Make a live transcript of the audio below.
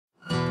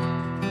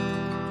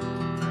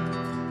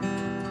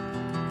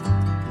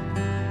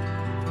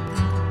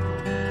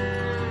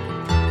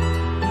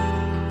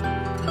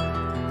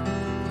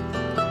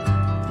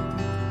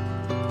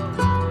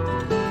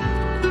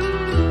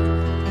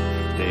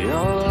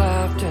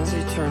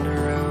turned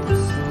around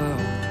slow.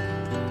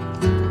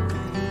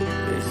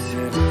 They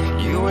said,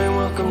 you ain't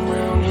welcome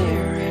round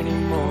here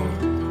anymore.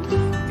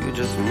 You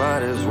just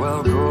might as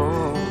well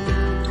go.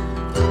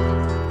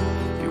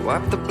 He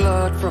wiped the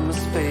blood from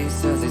his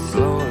face as he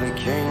slowly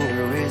came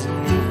to his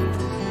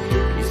knees.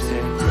 He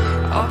said,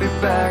 I'll be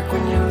back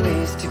when you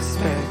least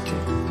expect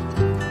it.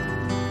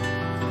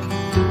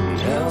 And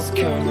hell's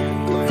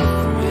coming with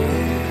me.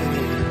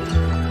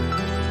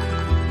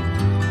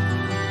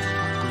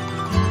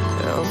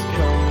 Hell's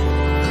coming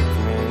with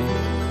me.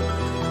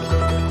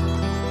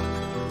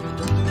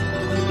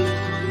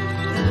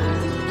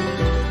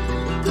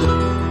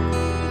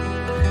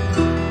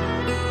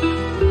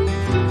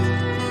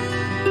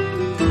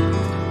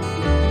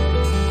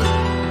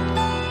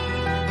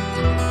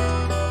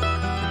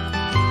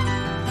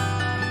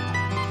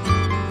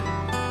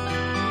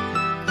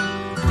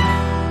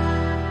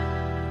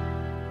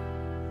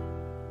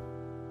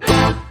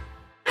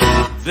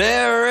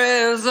 There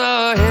is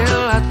a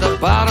hill at the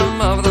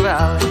bottom of the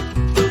valley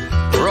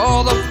where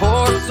all the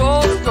poor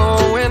souls go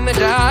when they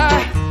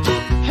die.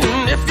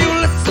 And if you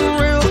listen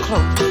real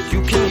close,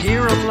 you can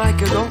hear them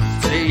like a ghost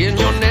saying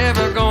you're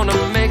never gonna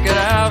make it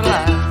out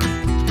alive.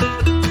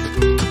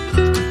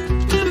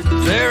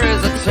 There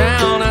is a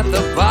town at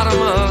the bottom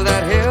of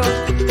that hill.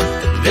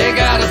 They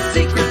got a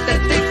secret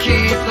that they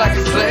keep like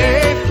a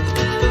slave.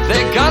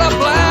 They got a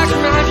black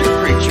magic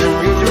preacher,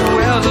 and you do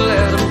well to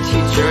let them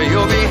teach you.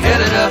 You'll be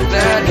headed up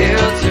that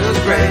hill to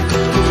the grave.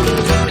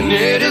 And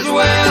it is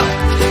well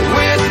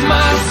with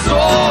my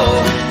soul.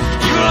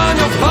 You line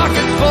your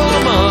pockets full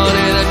of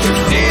money that you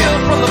steal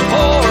from the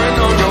poor, and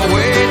on your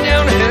way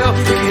down the hill,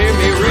 you hear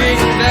me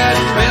ring that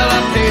bell. I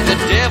paid the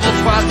devil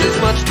twice as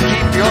much to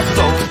keep your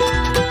soul.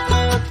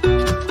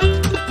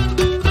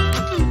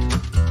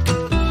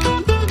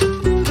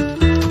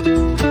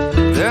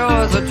 There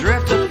was a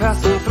drifter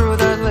passing through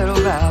that little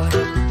valley.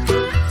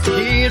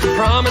 He had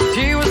promised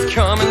he was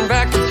coming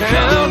back to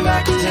town.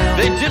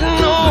 They didn't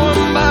know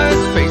him by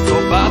his face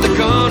or by the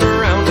gun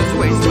around his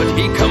waist, but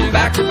he come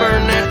back to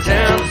burn that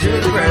town to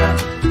the ground.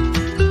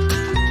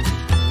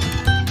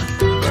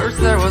 First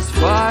there was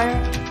fire,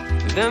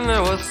 then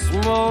there was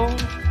smoke,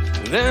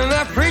 then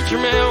that preacher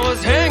man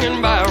was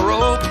hanging by a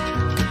rope.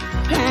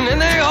 And then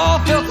they all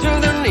fell to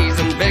their knees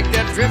and begged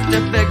that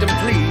drifter, begged him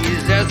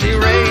please, as he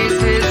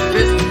raised his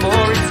fist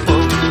before he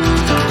spoke.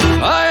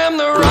 I am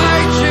the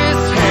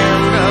righteous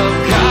hand of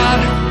God,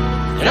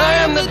 and I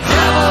am the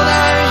devil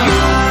that you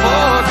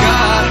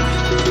forgot.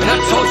 And I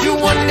told you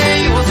one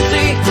day you will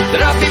see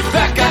that I'll be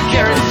back, I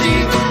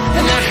guarantee.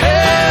 And that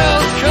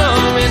hell's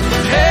coming,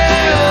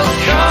 hell's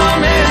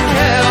coming,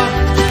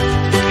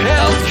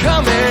 hell's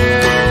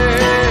coming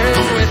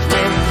with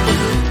me.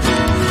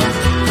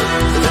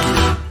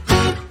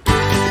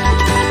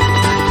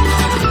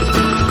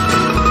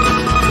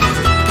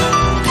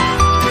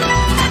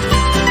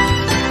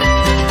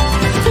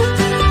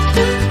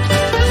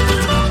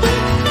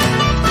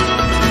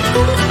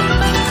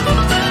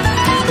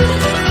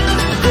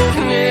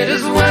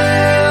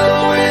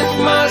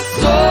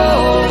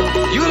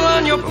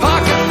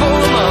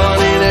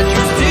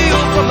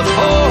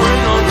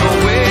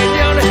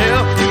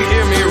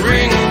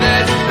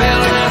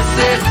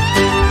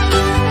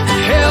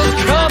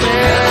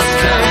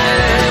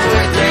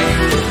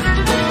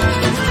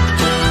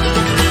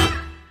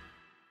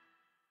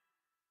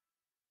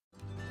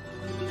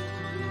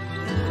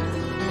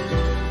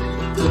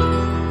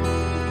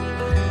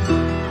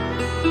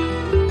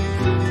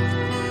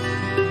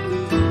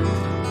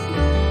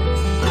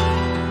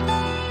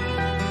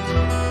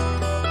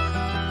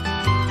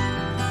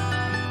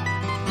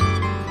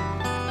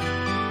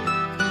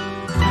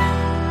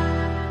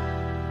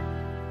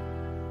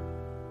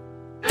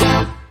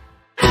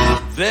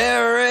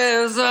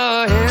 There is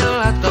a hill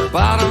at the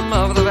bottom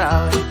of the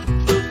valley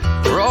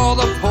where all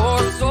the poor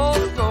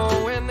souls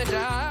go when they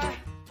die.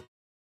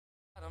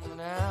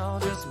 Now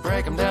just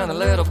break them down a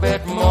little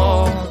bit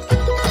more.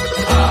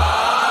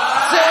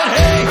 Said,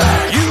 hey,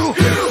 you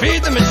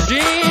feed the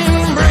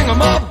machine, bring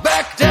them all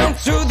back down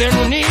to their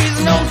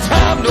knees. No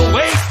time to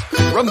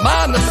waste,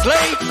 remind the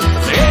slate,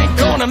 they ain't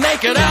gonna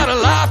make it out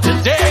alive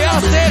today.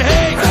 I said,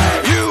 hey,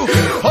 you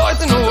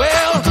poison the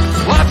well,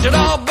 watch it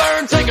all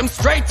burn, take him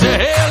straight to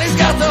hell. He's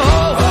got the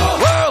whole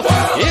world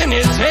in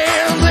his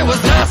hands. It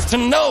was nice to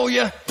know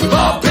you,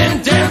 Bob.